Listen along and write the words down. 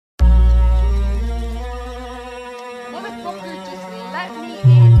motherfucker just let me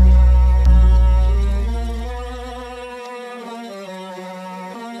in?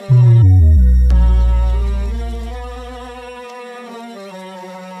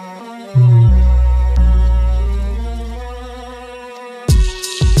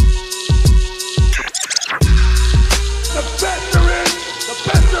 The best there is, the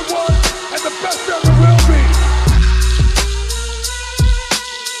best there was, and the best there ever will be.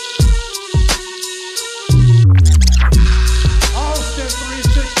 Austin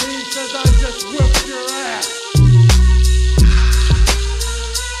 316 says I just whipped your ass.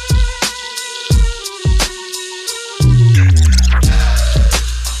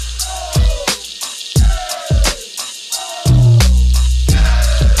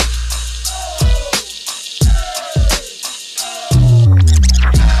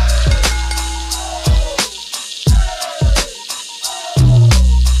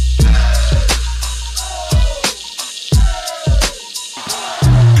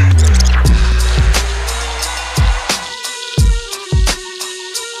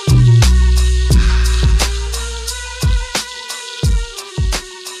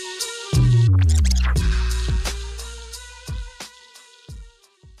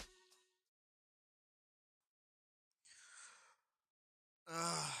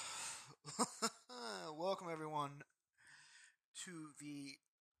 Welcome everyone to the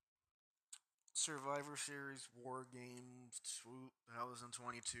Survivor Series War Games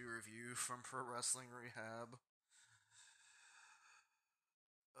 2022 review from Pro Wrestling Rehab.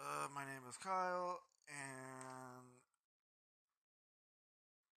 My name is Kyle, and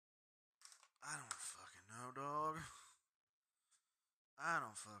I don't fucking know, dog. I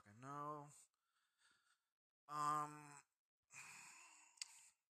don't fucking know.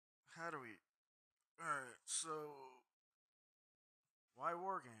 How do we... Alright, so... Why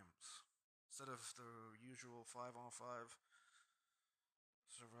War Games? Instead of the usual 5-on-5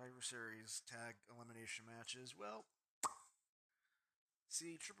 Survivor Series tag elimination matches, well...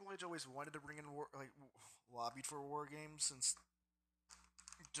 See, Triple H always wanted to bring in lobbied for War Games since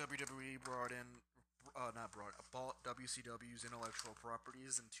WWE bought WCW's intellectual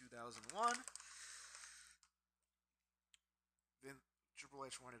properties in 2001. Then Triple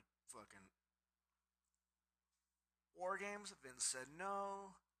H wanted fucking War Games. Vince said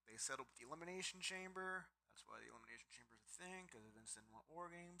no. They settled with the Elimination Chamber. That's why the Elimination Chamber is a thing, because Vince didn't want War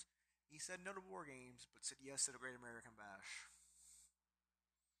Games. He said no to War Games, but said yes to the Great American Bash.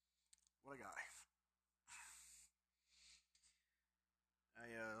 What a guy. I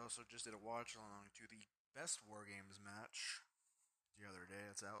also just did a watch along to the best War Games match the other day.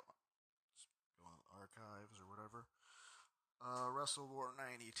 It's out. Just go on the archives or whatever. Wrestle War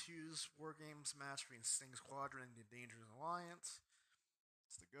 92's War Games match between Sting Squadron and the Dangerous Alliance.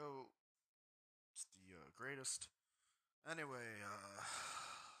 It's the GOAT. It's the greatest. Anyway,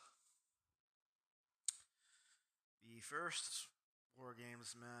 the first War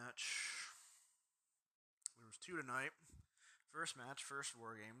Games match. There was two tonight. First match, first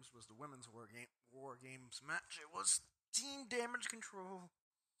War Games, was the women's War Games match. It was Team Damage CTRL,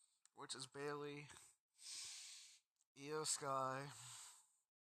 which is Bayley, IYO SKY,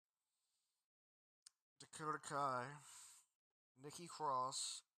 Dakota Kai, Nikki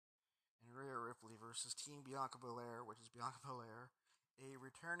Cross, and Rhea Ripley versus Team Bianca Belair, which is Bianca Belair, a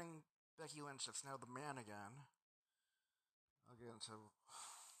returning Becky Lynch that's now the man again. I'll get into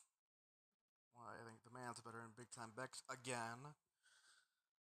why I think the man's better than Big Time Bex again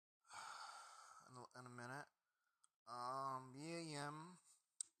in a minute. Mia Yim.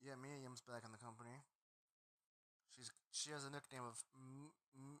 Yeah, Mia Yim's back in the company. She has a nickname of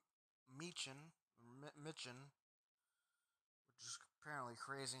Michin, which is apparently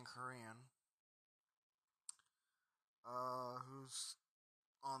crazy in Korean. Who's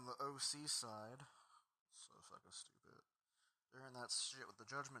on the OC side. So fucking stupid. They're in that shit with the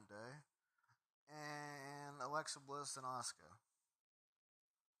Judgment Day. And Alexa Bliss and Asuka.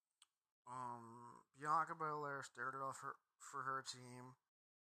 Bianca Belair started off for her team.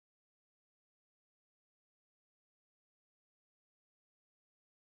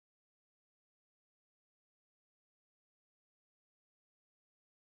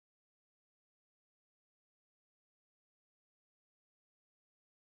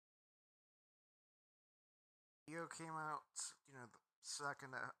 IYO came out, the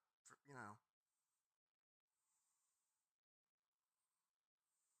second,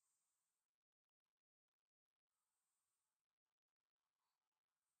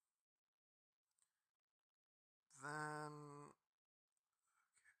 Then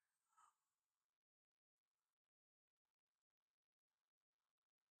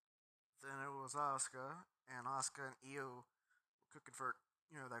then it was was Asuka, and Asuka and Io were cooking for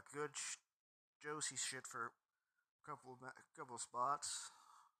that good Josie shit for a couple of spots.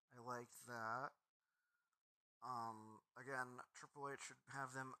 I liked that. Again, Triple H should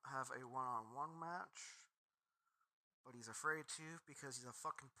have them have a one-on-one match, but he's afraid to because he's a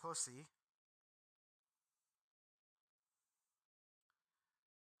fucking pussy.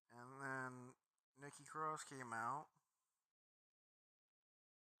 And then Nikki Cross came out.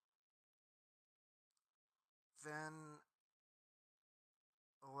 Then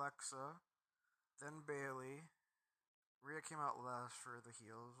Alexa. Then Bayley. Rhea came out last for the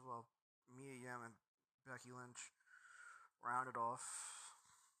heels, while Mia Yim and Becky Lynch rounded off.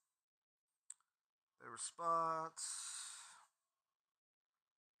 There were spots.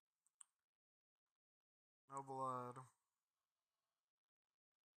 No blood.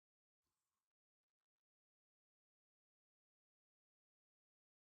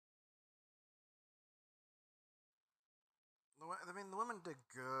 I mean, the women did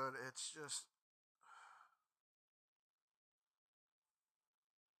good. It's just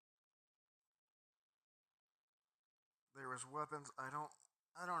there was weapons. I don't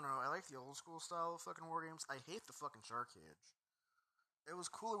know. I like the old school style of fucking war games. I hate the fucking shark cage. It was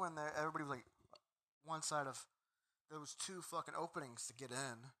cooler when everybody was like one side of there was two fucking openings to get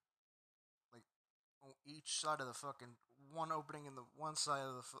in, like on each side of the fucking one opening in the one side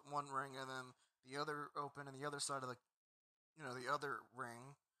of the one ring, and then the other open in the other side of the other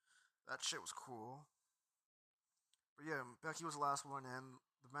ring. That shit was cool. But yeah, Becky was the last one in.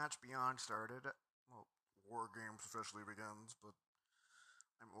 The match beyond started. Well, War Games officially begins, but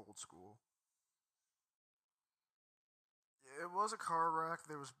I'm old school. It was a car wreck.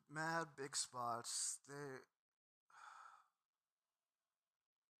 There was mad big spots.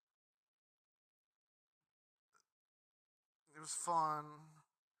 It was fun.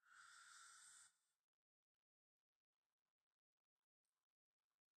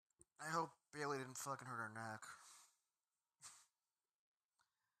 I hope Bayley didn't fucking hurt her neck.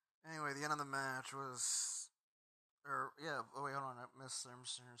 Anyway, the end of the match was, or yeah. Oh wait, hold on. I missed some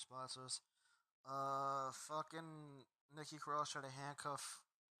spots. Was fucking Nikki Cross tried to handcuff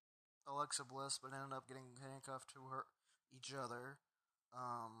Alexa Bliss, but ended up getting handcuffed to her each other.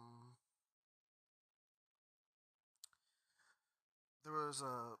 Um, there was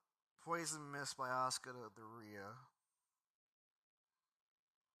a poison mist by Asuka to the Rhea.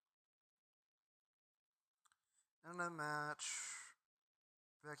 In the match,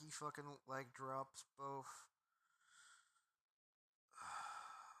 Becky fucking leg drops both.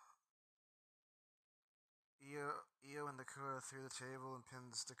 Io and Dakota through the table and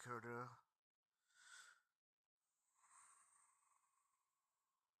pins Dakota.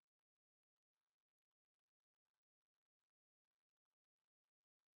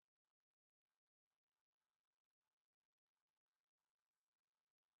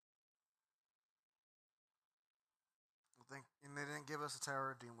 And they didn't give us a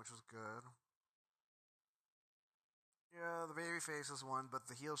Tower of Doom, which was good. Yeah, the baby faces won,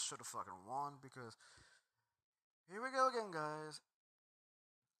 but the heels should have fucking won because here we go again, guys.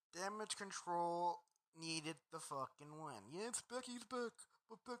 Damage Control needed the fucking win. Yeah, it's Becky's back,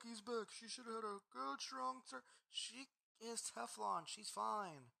 but Becky's back. She should have had a good, strong start. She is Teflon. She's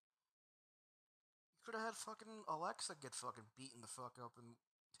fine. You could have had fucking Alexa get fucking beaten the fuck up and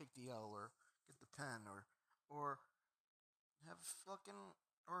take the L or get the pen or have fucking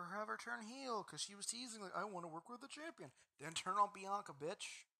or have her turn heel because she was teasing like I want to work with the champion. Then turn on Bianca,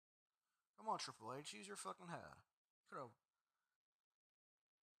 bitch. Come on, Triple H, use your fucking head. You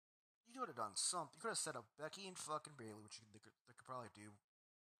could have done something. You could have set up Becky and fucking Bayley, which they could probably do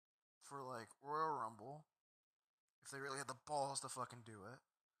for like Royal Rumble if they really had the balls to fucking do it.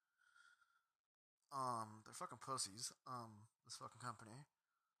 They're fucking pussies. This fucking company.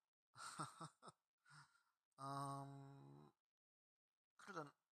 Could have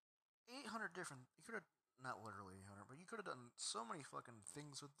done 800 different. You could have not literally 800, but you could have done so many fucking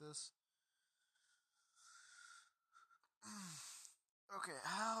things with this. Okay,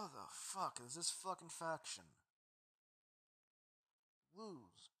 how the fuck is this fucking faction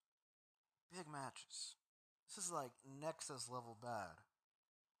lose big matches? This is like Nexus level bad.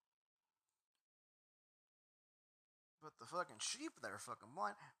 But the fucking sheep that are fucking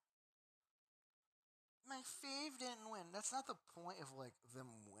blind. My fave didn't win. That's not the point of like them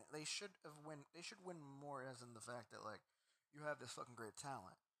win. They should have win. They should win more, as in the fact that like you have this fucking great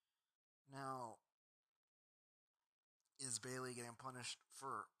talent. Now, is Bayley getting punished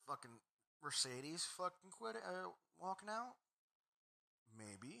for fucking Mercedes fucking walking out?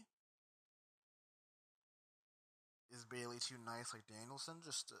 Maybe. Is Bayley too nice like Danielson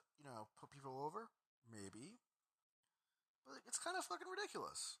just to, put people over? Maybe. But it's kind of fucking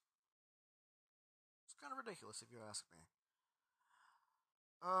ridiculous. It's kind of ridiculous if you ask me.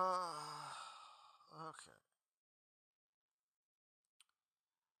 Okay.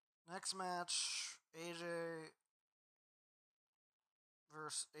 Next match, AJ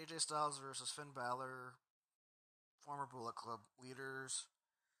Styles versus Finn Balor, former Bullet Club leaders.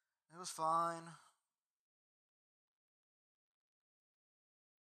 It was fine.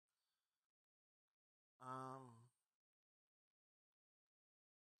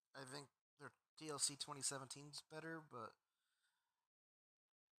 I think their TLC 2017 is better, but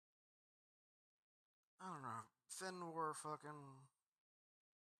I don't know. Finn wore fucking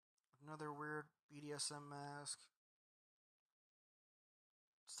another weird BDSM mask.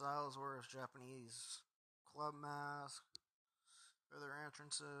 Styles wore his Japanese club mask for their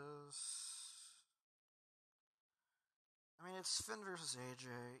entrances. I mean, it's Finn versus AJ.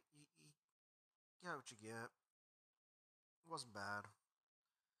 You get what you get. It wasn't bad.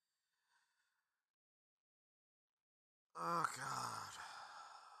 Oh, God.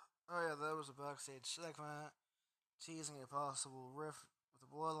 Oh, yeah, that was a backstage segment teasing a possible rift with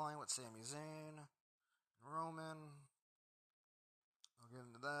the Bloodline with Sami Zayn and Roman. I'll get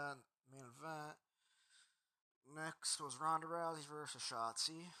into that. Main event. Next was Ronda Rousey versus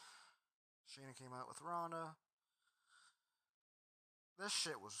Shotzi. Shayna came out with Ronda. This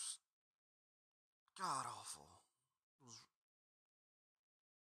shit was god awful. It was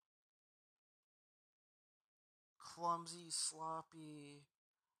clumsy, sloppy.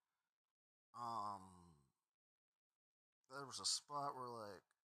 There was a spot where like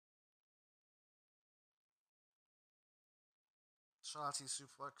Shotzi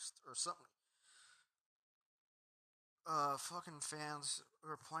suplexed or something. Fucking fans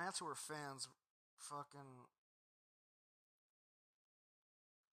or plants who were fans, fucking.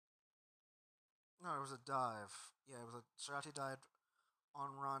 No, it was a dive. Yeah, it was a Shotzi dived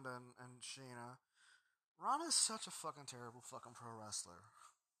on Ronda and Shayna. Ronda is such a fucking terrible fucking pro wrestler.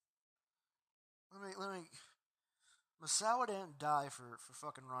 Let me. Masawa didn't die for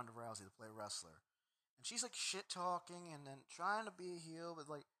fucking Ronda Rousey to play wrestler. And she's like shit talking and then trying to be a heel, but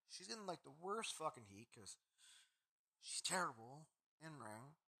like she's getting like the worst fucking heat because she's terrible in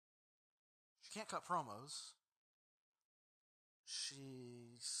ring. She can't cut promos.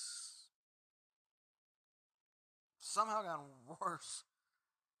 She's somehow gotten worse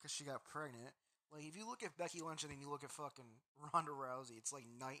because she got pregnant. Like if you look at Becky Lynch and then you look at fucking Ronda Rousey, it's like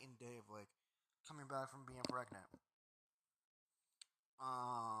night and day of like coming back from being pregnant.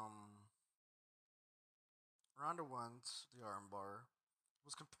 Ronda won the armbar. It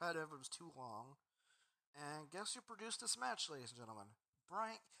was competitive. It was too long. And guess who produced this match, ladies and gentlemen?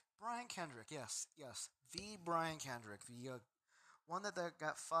 Brian Kendrick. Yes, the Brian Kendrick, the one that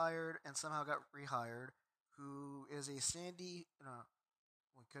got fired and somehow got rehired, who is a Sandy. No,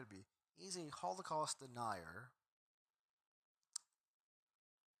 well, could be. He's a Holocaust denier.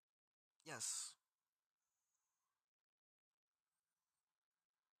 Yes.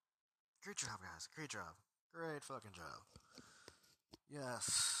 Great job, guys. Great job. Great fucking job.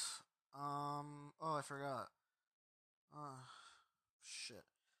 Yes. Oh, I forgot. Shit.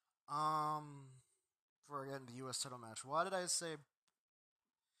 Before I get into the U.S. title match, why did I say?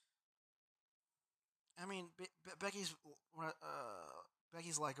 I mean, Becky's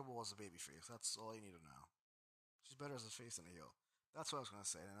likable as a babyface. That's all you need to know. She's better as a face than a heel. That's what I was gonna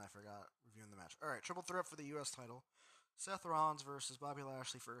say, and I forgot reviewing the match. All right, triple threat for the U.S. title: Seth Rollins versus Bobby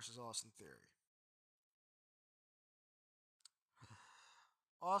Lashley versus Austin Theory.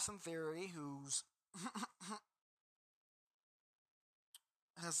 Austin Theory, who's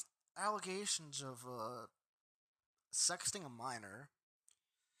has allegations of sexting a minor,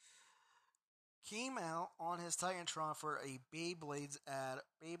 came out on his Titantron for a Beyblades ad.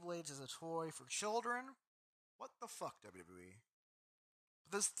 Beyblades is a toy for children. What the fuck, WWE?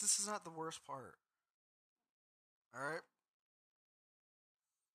 But this is not the worst part. All right.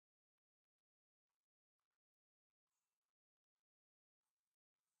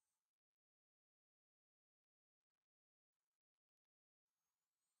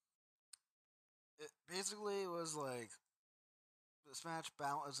 It basically was like this match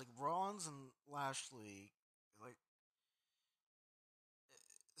balance like Rollins and Lashley like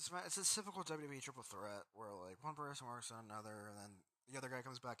it's a typical WWE triple threat where like one person works on another and then the other guy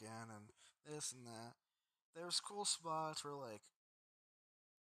comes back in and this and that. There's cool spots where like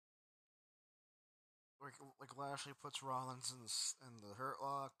Lashley puts Rollins in the Hurt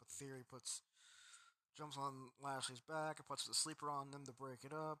Lock, but Theory jumps on Lashley's back and puts the sleeper on them to break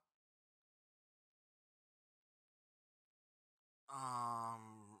it up.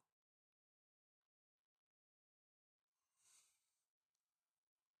 Um,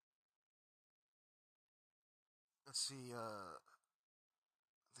 let's see. I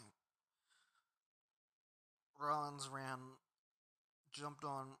think Rollins jumped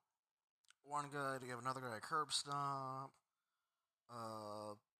on one guy to give another guy a curb stomp.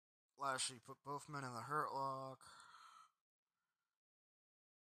 Uh, Lashley put both men in the hurt lock.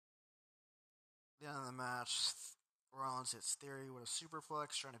 At the end of the match, Rollins hits Theory with a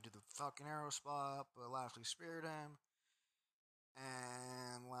superplex, trying to do the fucking arrow spot, but Lashley speared him,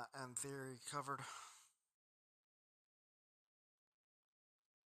 and Theory covered.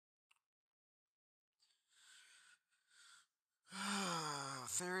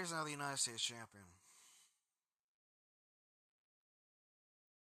 Theory's now the United States champion.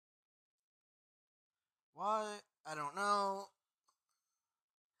 Why? I don't know.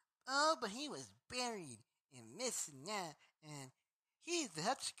 Oh, but he was buried in this and that, and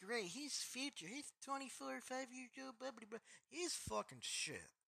that's great. He's future. He's 24, 5 years old, blah, blah, blah. He's fucking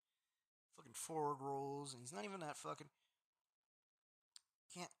shit. Fucking forward rolls, and he's not even that fucking.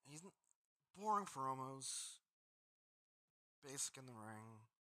 He's boring promos. Basic in the ring.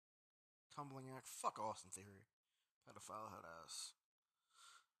 Tumbling act. Fuck Austin Theory. Pedophile head ass.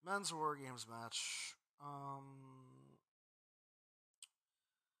 Men's War Games match.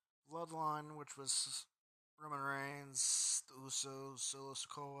 Bloodline, which was Roman Reigns, the Usos, Solo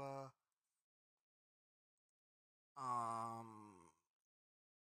Sikoa,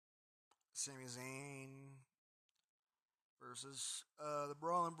 Sami Zayn versus the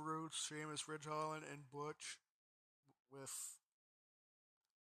Brawling Brutes, Sheamus, Holland, and Butch with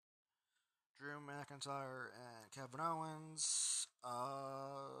Drew McIntyre and Kevin Owens.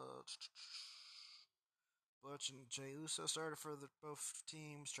 Butch and Jey Uso started for both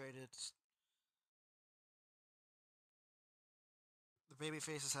teams, traded. The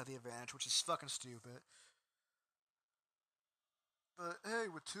babyfaces had the advantage, which is fucking stupid. But hey,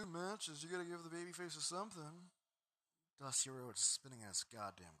 with 2 matches, you gotta give the babyfaces something. Dusty Rhodes spinning at his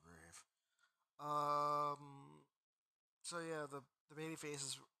goddamn grave. So yeah, the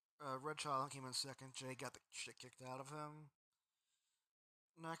babyfaces, Red Child came in second. Jay got the shit kicked out of him.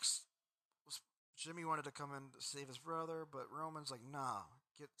 Next was Jimmy wanted to come in to save his brother, but Roman's like, nah,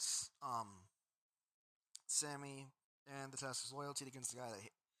 gets Sami and the test his loyalty against the guy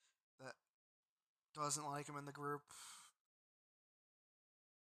that doesn't like him in the group.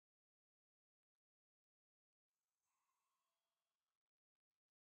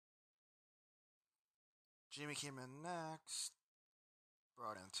 Jimmy came in next,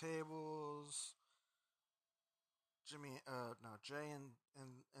 brought in tables. Jay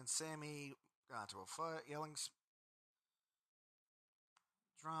and Sami got into a fight, yelling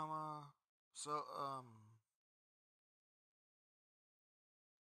drama. So,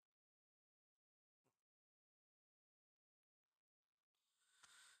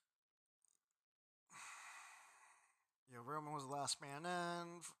 yeah, Roman was the last man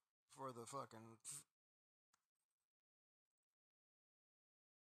in for the fucking.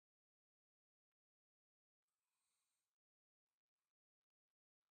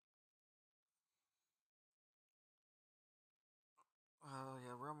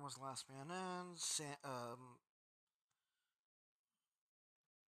 Yeah, Roman was the last man in.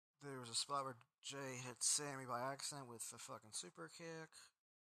 There was a spot where Jay hit Sami by accident with a fucking super kick.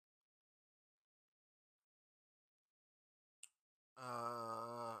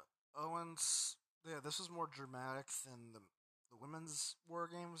 Owens. Yeah, this was more dramatic than the women's War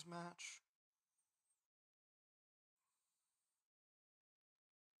Games match.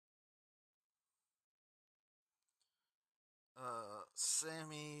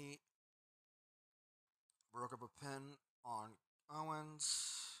 Sami broke up a pin on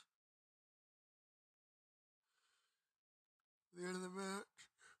Owens. At the end of the match,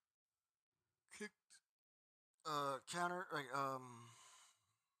 kicked, counter,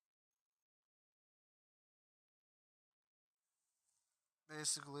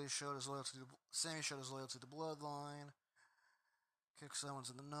 basically showed his loyalty to Sami showed his loyalty to Bloodline. Kicks Owens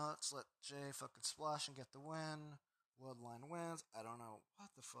in the nuts, let Jay fucking splash and get the win. Bloodline wins. I don't know what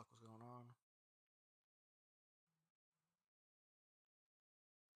the fuck was going on.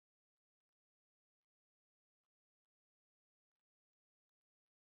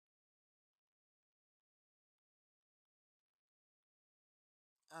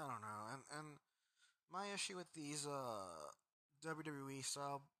 I don't know. And my issue with these WWE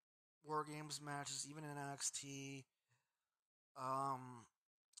style War Games matches, even in NXT, um,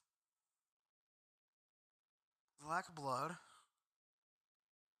 lack of blood.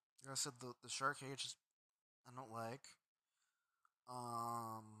 Like I said, the shark cage I don't like.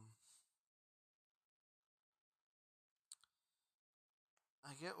 I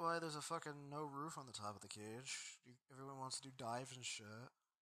get why there's a fucking no roof on the top of the cage. Everyone wants to do dives and shit.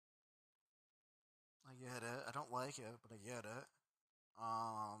 I get it. I don't like it, but I get it.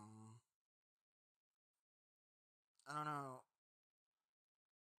 I don't know.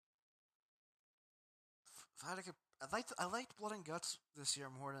 If I had to, I liked Blood and Guts this year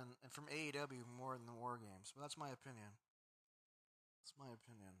more than, and from AEW more than the War Games, but that's my opinion. That's my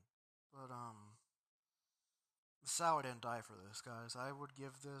opinion. But the Sour didn't die for this, guys. I would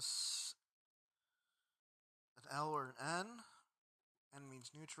give this an L or an N. N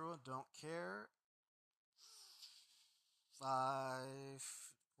means neutral. Don't care.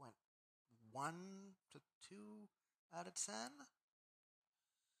 5.1 to 2 out of 10.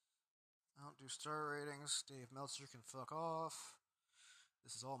 I don't do star ratings. Dave Meltzer can fuck off.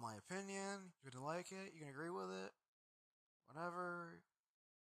 This is all my opinion. You're gonna like it. You can agree with it. Whatever.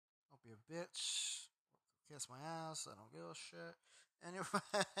 Don't be a bitch. Kiss my ass. I don't give a shit.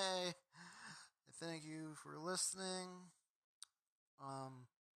 Anyway, thank you for listening. I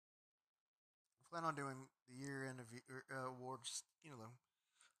plan on doing the year-end awards. You know,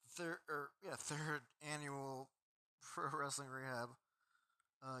 the third annual Pro Wrestling Rehab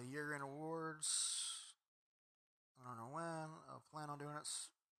year-end awards. I don't know when. I'll plan on doing it.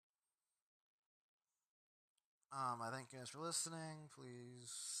 I thank you guys for listening.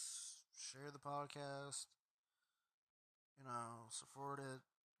 Please share the podcast. You know, support it.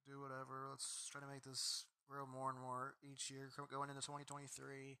 Do whatever. Let's try to make this grow more and more each year going into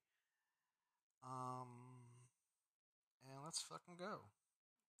 2023. And let's fucking go.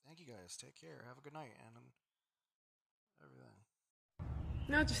 Thank you guys. Take care. Have a good night and everything.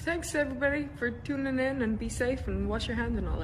 No, just thanks everybody for tuning in and be safe and wash your hands and all that.